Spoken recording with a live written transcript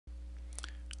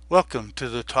Welcome to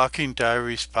the Talking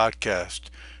Diaries podcast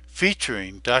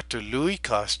featuring Dr. Louis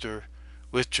Koster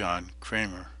with John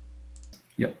Kramer.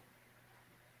 Yep.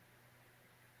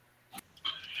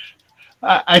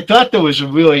 I thought there was a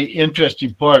really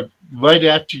interesting part right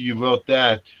after you wrote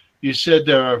that. You said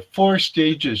there are four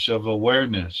stages of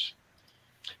awareness.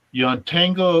 You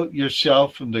untangle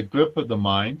yourself from the grip of the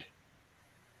mind.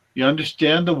 You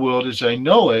understand the world as I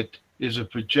know it is a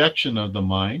projection of the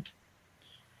mind.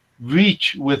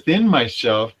 Reach within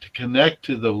myself to connect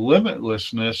to the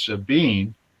limitlessness of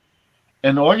being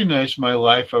and organize my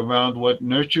life around what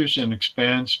nurtures and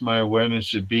expands my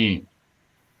awareness of being.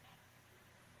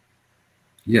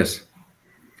 Yes.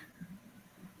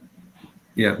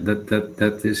 Yeah,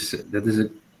 that is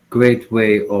a great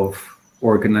way of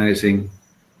organizing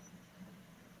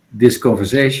this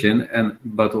conversation,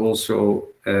 but also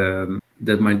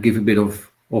that might give a bit of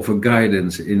a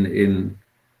guidance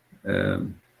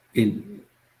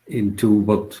into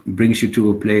what brings you to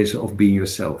a place of being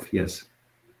yourself. Yes.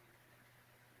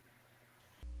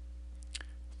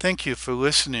 Thank you for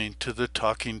listening to the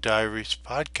Talking Diaries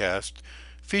podcast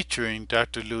featuring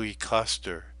Dr. Louis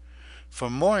Koster. For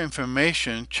more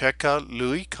information, check out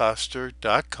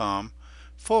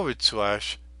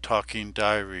louiskoster.com/Talking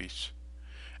Diaries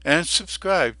and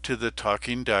subscribe to the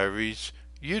Talking Diaries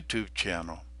YouTube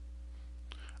channel.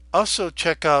 Also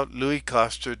check out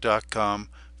louiskoster.com/quiz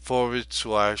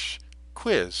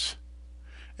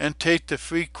and take the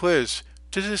free quiz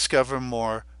to discover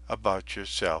more about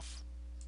yourself.